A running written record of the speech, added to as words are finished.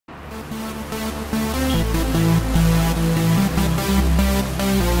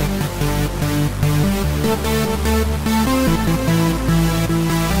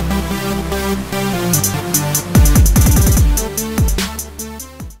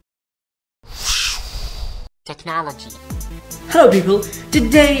technology. Hello people,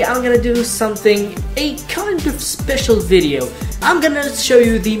 today I'm gonna do a kind of special video. I'm gonna show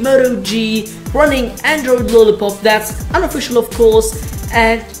you the Moto G running Android Lollipop, that's unofficial of course,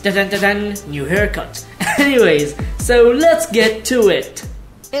 and new haircut. Anyways, so let's get to it.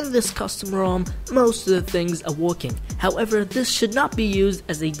 In this custom ROM, most of the things are working. However, this should not be used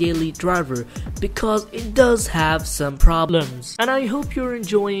as a daily driver because it does have some problems. And I hope you're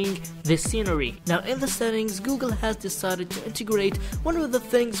enjoying this scenery. Now in the settings, Google has decided to integrate one of the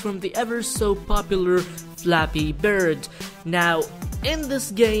things from the ever so popular Flappy Bird. Now in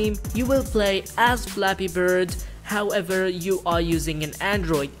this game, you will play as Flappy Bird. However, you are using an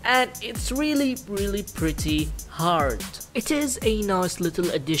Android and it's really pretty hard. It is a nice little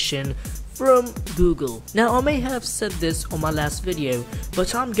addition from Google. Now I may have said this on my last video,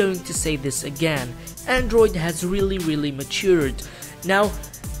 but I'm going to say this again. Android has really matured. Now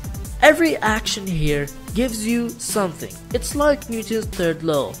every action here gives you something. It's like Newton's third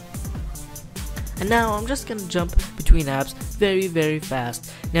law. And now I'm just gonna jump between apps very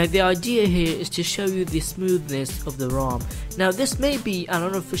fast. Now the idea here is to show you the smoothness of the ROM. Now this may be an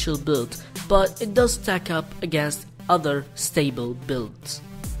unofficial build, but it does stack up against other stable builds.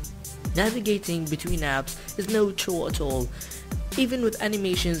 Navigating between apps is no chore at all, even with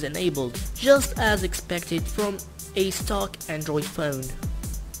animations enabled, just as expected from a stock Android phone.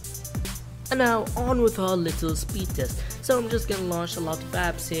 And now on with our little speed test. So I'm just gonna launch a lot of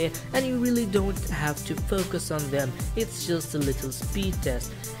apps here and you really don't have to focus on them, it's just a little speed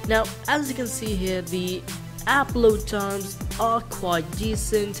test. Now as you can see here, the app load times are quite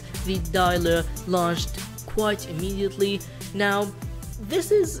decent. The dialer launched quite immediately. Now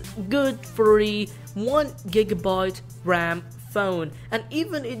this is good for a 1GB RAM phone, and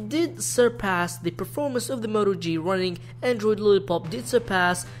even it did surpass the performance of the Moto G running Android Lollipop, did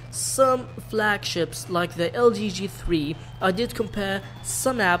surpass some flagships like the LG G3. I did compare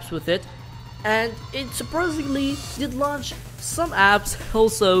some apps with it and it surprisingly did launch some apps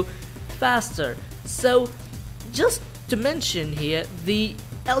also faster. So just to mention here, the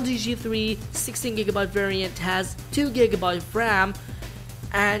LG G3 16GB variant has 2GB RAM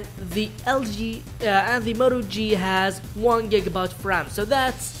and the Moto G has 1GB RAM, so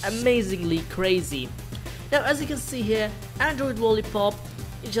that's amazingly crazy. Now as you can see here, Android Lollipop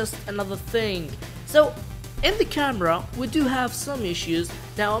is just another thing. So in the camera we do have some issues.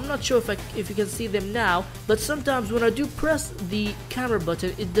 Now I'm not sure if you can see them now, but sometimes when I do press the camera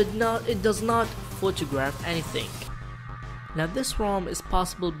button, it does not photograph anything. Now this ROM is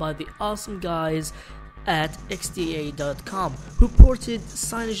possible by the awesome guys at xda.com who ported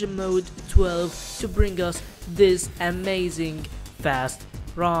CyanogenMod 12 to bring us this amazing fast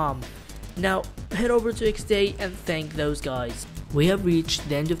ROM. Now head over to XDA and thank those guys. We have reached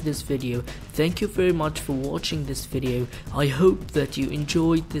the end of this video. Thank you very much for watching this video. I hope that you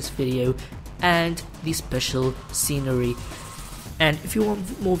enjoyed this video and the special scenery. And if you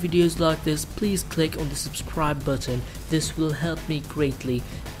want more videos like this, please click on the subscribe button. This will help me greatly.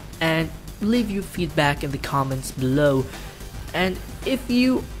 And leave your feedback in the comments below. And if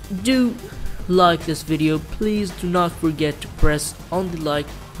you do like this video, please do not forget to press on the like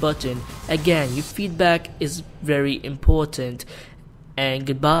button. Again, your feedback is very important. And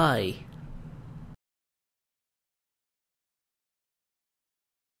goodbye.